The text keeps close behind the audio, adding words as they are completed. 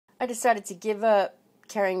I decided to give up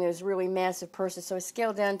carrying those really massive purses, so I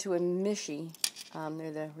scaled down to a Mishi.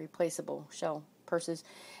 They're the replaceable shell purses,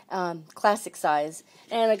 classic size,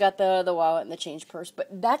 and I got the wallet and the change purse.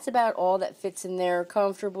 But that's about all that fits in there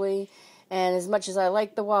comfortably. And as much as I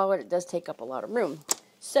like the wallet, it does take up a lot of room.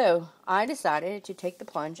 So I decided to take the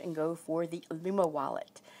plunge and go for the Aluma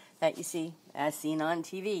wallet that you see as seen on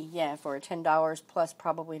TV. Yeah, for $10 plus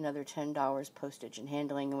probably another $10 postage and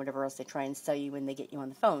handling and whatever else they try and sell you when they get you on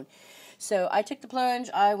the phone. So I took the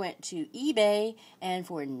plunge. I went to eBay, and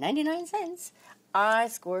for 99 cents, I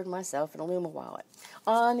scored myself an Aluma wallet.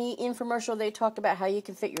 On the infomercial, they talk about how you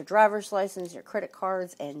can fit your driver's license, your credit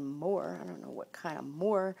cards, and more. I don't know what kind of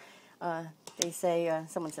more. They say,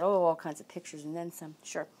 someone said, oh, all kinds of pictures and then some.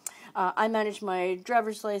 Sure. I manage my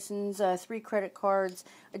driver's license, 3 credit cards,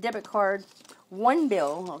 a debit card, 1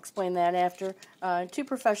 bill, I'll explain that after, 2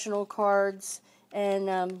 professional cards, and,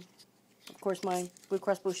 of course, my Blue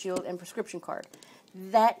Cross Blue Shield and prescription card.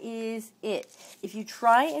 That is it. If you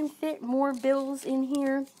try and fit more bills in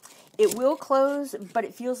here, it will close, but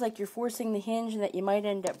it feels like you're forcing the hinge and that you might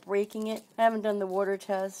end up breaking it. I haven't done the water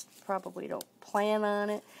test, probably don't plan on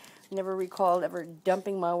it. Never recalled ever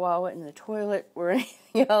dumping my wallet in the toilet or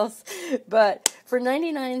anything else. But for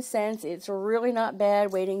 99 cents, it's really not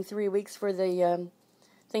bad waiting 3 weeks for the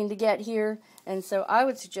thing to get here. And so I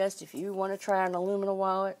would suggest if you want to try an Aluma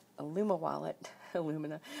wallet, go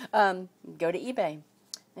to eBay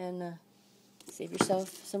and save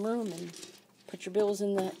yourself some room and put your bills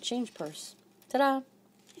in the change purse. Ta-da!